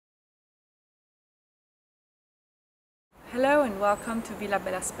Hello and welcome to Villa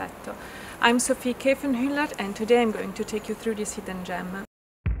Bell'Aspetto. I'm Sophie Keefenhüllert and today I'm going to take you through this hidden gem.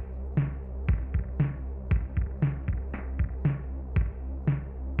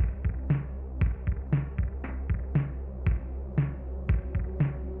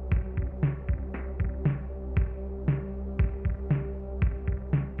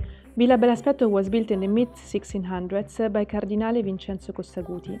 Villa Bell'Aspetto was built in the mid-1600s by Cardinal Vincenzo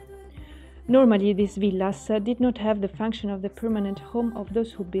Costaguti. Normally, these villas did not have the function of the permanent home of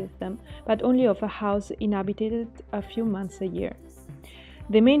those who built them, but only of a house inhabited a few months a year.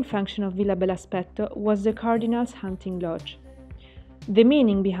 The main function of Villa Bell'Aspetto was the cardinal's hunting lodge. The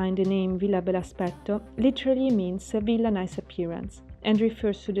meaning behind the name Villa Bell'Aspetto literally means villa nice appearance, and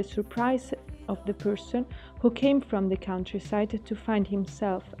refers to the surprise of the person who came from the countryside to find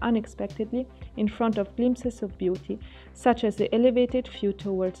himself unexpectedly in front of glimpses of beauty, such as the elevated view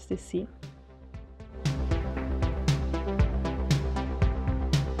towards the sea.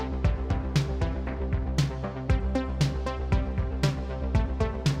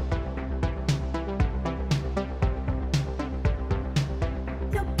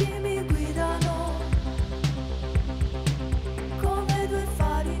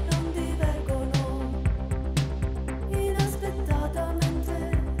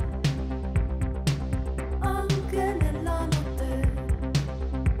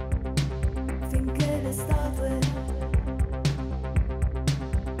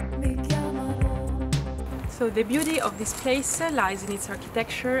 So the beauty of this place lies in its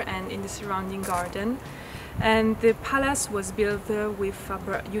architecture and in the surrounding garden. And the palace was built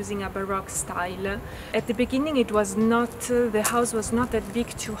using a Baroque style. At the beginning the house was not that big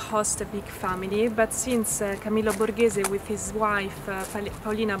to host a big family, but since Camillo Borghese with his wife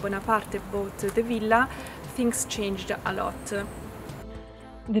Paolina Bonaparte bought the villa, things changed a lot.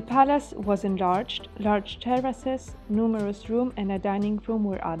 The palace was enlarged, large terraces, numerous rooms and a dining room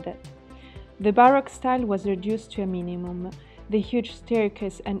were added. The Baroque style was reduced to a minimum. The huge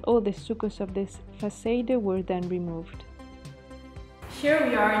staircase and all the stuccos of this facade were then removed. Here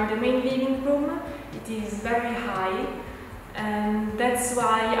we are in the main living room. It is very high, and that's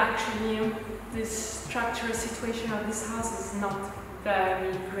why actually the structural situation of this house is not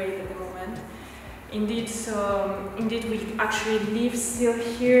very great at the moment. Indeed, we actually live still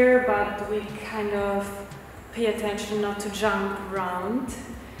here, but we kind of pay attention not to jump around.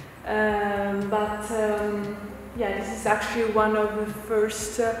 Yeah, this is actually one of the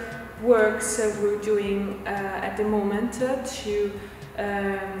first works we're doing at the moment to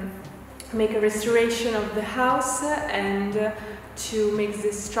make a restoration of the house and to make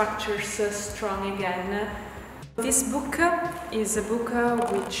the structures strong again. This book is a book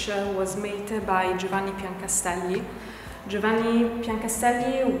which was made by Giovanni Piancastelli. Giovanni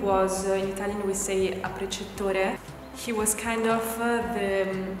Piancastelli was, in Italian we say, a precettore. He was kind of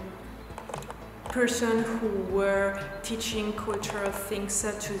the person who were teaching cultural things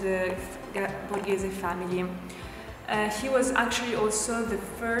to the Borghese family. He was actually also the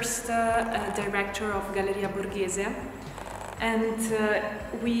first director of Galleria Borghese, and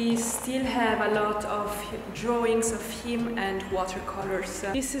we still have a lot of drawings of him and watercolors.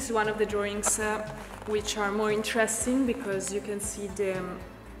 This is one of the drawings which are more interesting because you can see the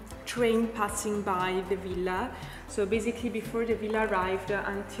train passing by the villa. So basically before the villa arrived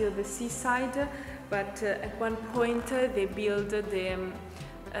until the seaside, but at one point they built the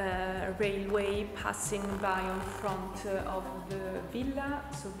railway passing by in front of the villa,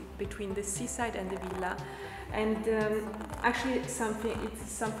 so between the seaside and the villa. And actually it's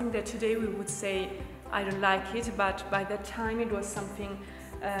something that today we would say, I don't like it, but by that time it was something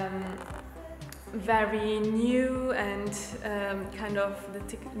very new and kind of the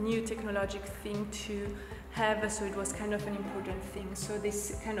new technological thing to have, so it was kind of an important thing, so they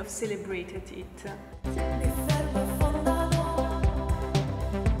kind of celebrated it.